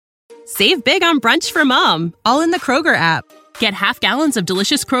Save big on brunch for mom, all in the Kroger app. Get half gallons of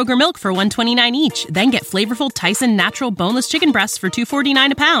delicious Kroger milk for $1.29 each. Then get flavorful Tyson natural boneless chicken breasts for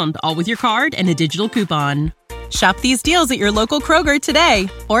 $2.49 a pound, all with your card and a digital coupon. Shop these deals at your local Kroger today,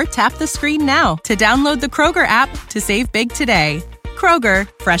 or tap the screen now to download the Kroger app to save big today. Kroger,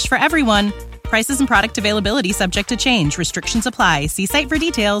 fresh for everyone. Prices and product availability subject to change. Restrictions apply. See site for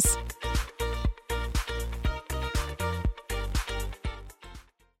details.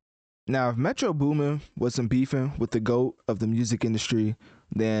 Now, if Metro Boomin wasn't beefing with the GOAT of the music industry,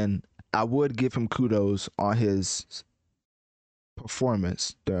 then I would give him kudos on his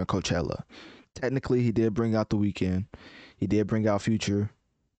performance during Coachella. Technically, he did bring out The Weeknd. He did bring out Future.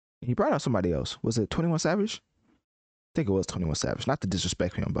 He brought out somebody else. Was it 21 Savage? I think it was 21 Savage. Not to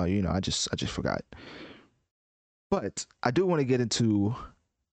disrespect him, but I just forgot. But I do want to get into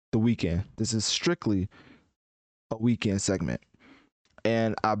The Weeknd. This is strictly a Weeknd segment.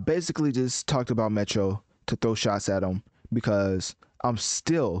 And I basically just talked about Metro to throw shots at him because I'm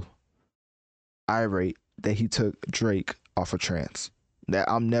still irate that he took Drake off of Trance. That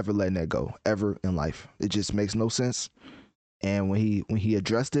I'm never letting that go ever in life. It just makes no sense. And when he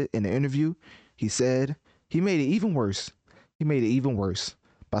addressed it in the interview, he said he made it even worse. He made it even worse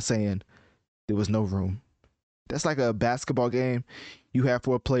by saying there was no room. That's like a basketball game. You have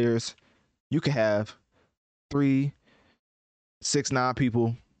 4 players. You could have 3 6'9"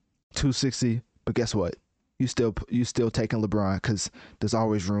 people, 260, but guess what? You still taking LeBron because there's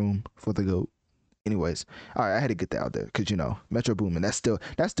always room for the GOAT. Anyways, all right, I had to get that out there because Metro Boomin, that still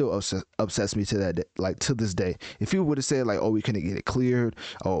upsets me to that day, like to this day. If you would have said like, oh, we couldn't get it cleared,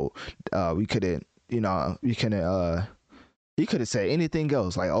 we couldn't, we couldn't, he could have said anything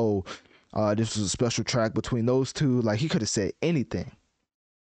else like, oh, this was a special track between those two. Like he could have said anything,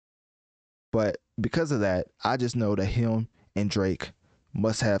 but because of that, I just know that him and Drake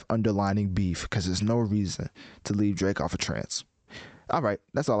must have underlining beef because there's no reason to leave Drake off of Trance. All right,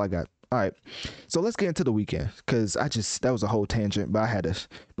 that's all I got. All right, so let's get into The Weeknd because that was a whole tangent, but I had to.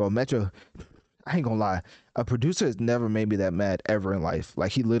 Bro, Metro, I ain't gonna lie, a producer has never made me that mad ever in life.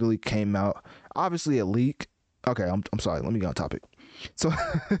 Like he literally came out, obviously a leak. Okay, I'm sorry. Let me get on topic. So,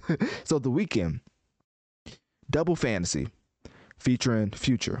 so The Weeknd, Double Fantasy, featuring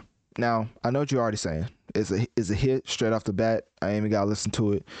Future. Now, I know what you're already saying. It's a hit straight off the bat. I ain't even got to listen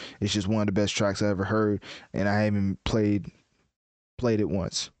to it. It's just one of the best tracks I ever heard, and I haven't played it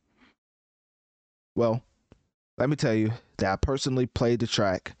once. Well, let me tell you that I personally played the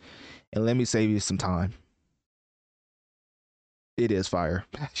track, and let me save you some time. It is fire.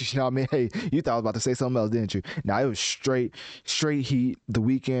 You know what I mean? Hey, you thought I was about to say something else, didn't you? Now, it was straight heat. The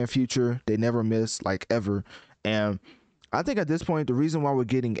Weeknd, Future, they never miss, like ever. And I think at this point, the reason why we're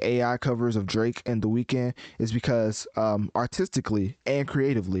getting AI covers of Drake and The Weeknd is because artistically and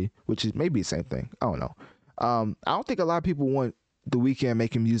creatively, which is maybe the same thing. I don't know. I don't think a lot of people want The Weeknd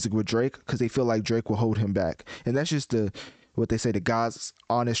making music with Drake because they feel like Drake will hold him back. And that's just what they say, the God's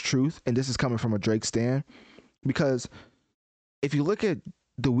honest truth. And this is coming from a Drake stan. Because if you look at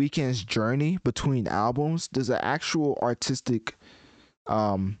The Weeknd's journey between albums, there's an actual artistic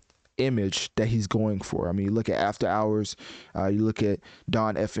image that he's going for. I mean, you look at After Hours, you look at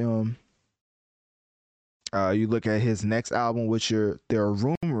Dawn FM, you look at his next album, which they're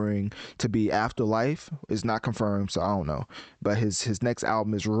rumoring to be Afterlife. It's not confirmed, so I don't know. But his next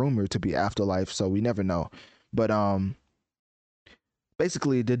album is rumored to be Afterlife, so we never know. But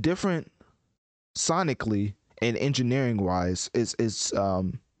basically, the different sonically and engineering wise is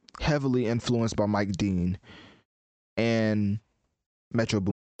heavily influenced by Mike Dean and Metro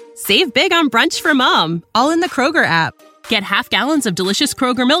Boomin. Save big on brunch for mom, all in the Kroger app. Get half gallons of delicious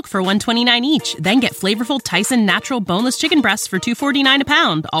Kroger milk for $1.29 each. Then get flavorful Tyson natural boneless chicken breasts for $2.49 a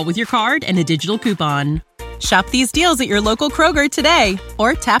pound, all with your card and a digital coupon. Shop these deals at your local Kroger today,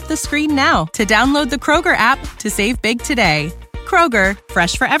 or tap the screen now to download the Kroger app to save big today. Kroger,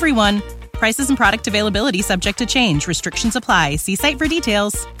 fresh for everyone. Prices and product availability subject to change. Restrictions apply. See site for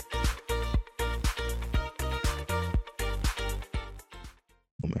details.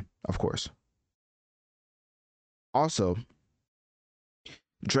 Of course. Also,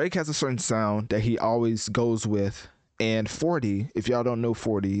 Drake has a certain sound that he always goes with, and 40, if y'all don't know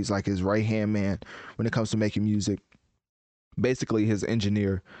 40, he's like his right-hand man when it comes to making music. Basically his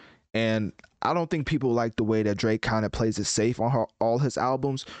engineer. And I don't think people like the way that Drake kind of plays it safe on all his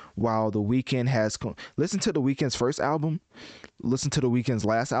albums, while The Weeknd has... Listen to The Weeknd's first album. Listen to The Weeknd's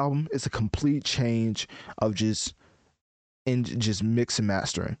last album. It's a complete change of just mix and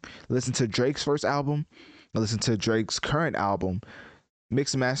mastering. Listen to Drake's first album. Listen to Drake's current album.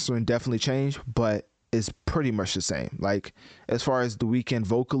 Mix and mastering definitely changed, but is pretty much the same. Like as far as The Weeknd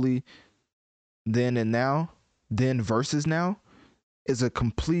vocally, then and now, then versus now, is a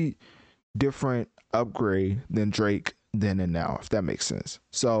complete different upgrade than Drake then and now, if that makes sense.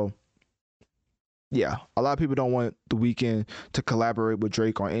 So yeah, a lot of people don't want The Weeknd to collaborate with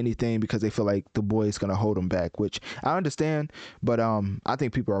Drake on anything because they feel like the boy is gonna hold him back, which I understand, but I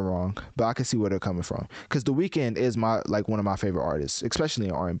think people are wrong. But I can see where they're coming from because The Weeknd is one of my favorite artists, especially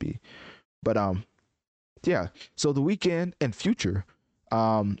in R&B. But yeah. So The Weeknd and Future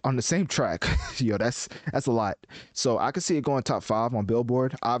on the same track. Yo, that's a lot. So I could see it going top 5 on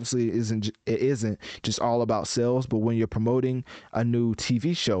Billboard. Obviously, it isn't just all about sales, but when you're promoting a new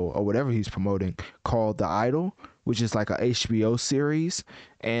TV show or whatever he's promoting called The Idol, which is like a HBO series,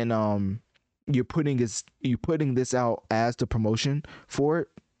 and you're putting this out as the promotion for it,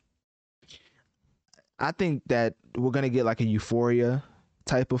 I think that we're gonna get like a Euphoria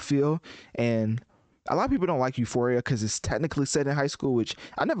type of feel. And a lot of people don't like Euphoria because it's technically set in high school, which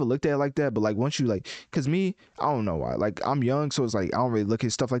I never looked at it like that. But like once you like, because me, I don't know why. Like I'm young, so it's like I don't really look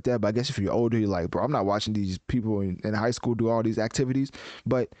at stuff like that. But I guess if you're older, you're like, bro, I'm not watching these people in high school do all these activities.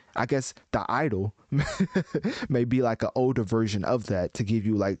 But I guess The Idol may be like an older version of that to give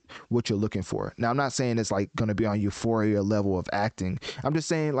you like what you're looking for. Now I'm not saying it's like gonna be on Euphoria level of acting. I'm just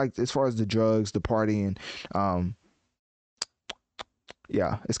saying like as far as the drugs, the partying,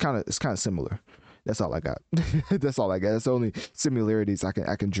 yeah, it's kind of similar. That's all I got. That's all I got. That's the only similarities I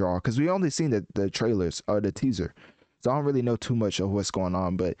can draw because we only seen the trailers or the teaser, so I don't really know too much of what's going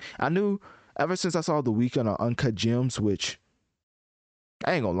on. But I knew ever since I saw The Weeknd on Uncut Gems, which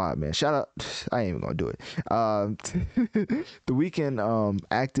I ain't gonna lie, man. Shout out, I ain't even gonna do it. The Weeknd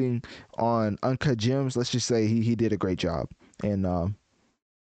acting on Uncut Gems. Let's just say he did a great job, and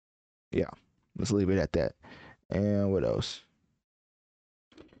yeah, let's leave it at that. And what else?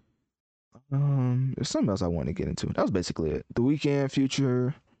 There's something else I want to get into. That was basically it. The Weeknd,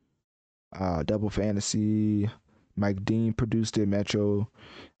 Future, Double Fantasy. Mike Dean produced it. Metro.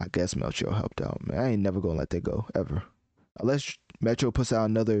 I guess Metro helped out, man. I ain't never gonna let that go ever. Unless Metro puts out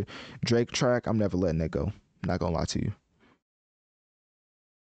another Drake track, I'm never letting that go. Not gonna lie to you.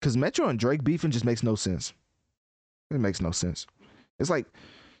 Cause Metro and Drake beefing just makes no sense. It makes no sense. It's like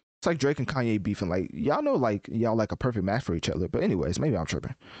Drake and Kanye beefing. Like y'all know, like y'all like a perfect match for each other. But anyways, maybe I'm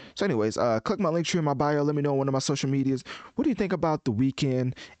tripping. So anyways, click my link tree in my bio. Let me know on one of my social medias. What do you think about The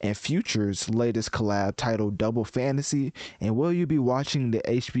Weeknd and Future's latest collab titled Double Fantasy? And will you be watching the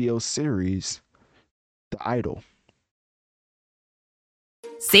HBO series The Idol?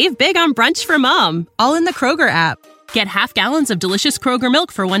 Save big on brunch for mom, all in the Kroger app. Get half gallons of delicious Kroger milk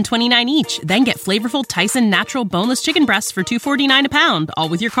for $1.29 each. Then get flavorful Tyson natural boneless chicken breasts for $2.49 a pound, all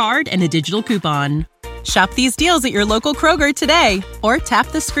with your card and a digital coupon. Shop these deals at your local Kroger today, or tap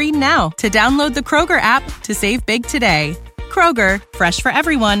the screen now to download the Kroger app to save big today. Kroger, fresh for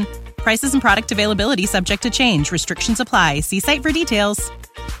everyone. Prices and product availability subject to change. Restrictions apply. See site for details.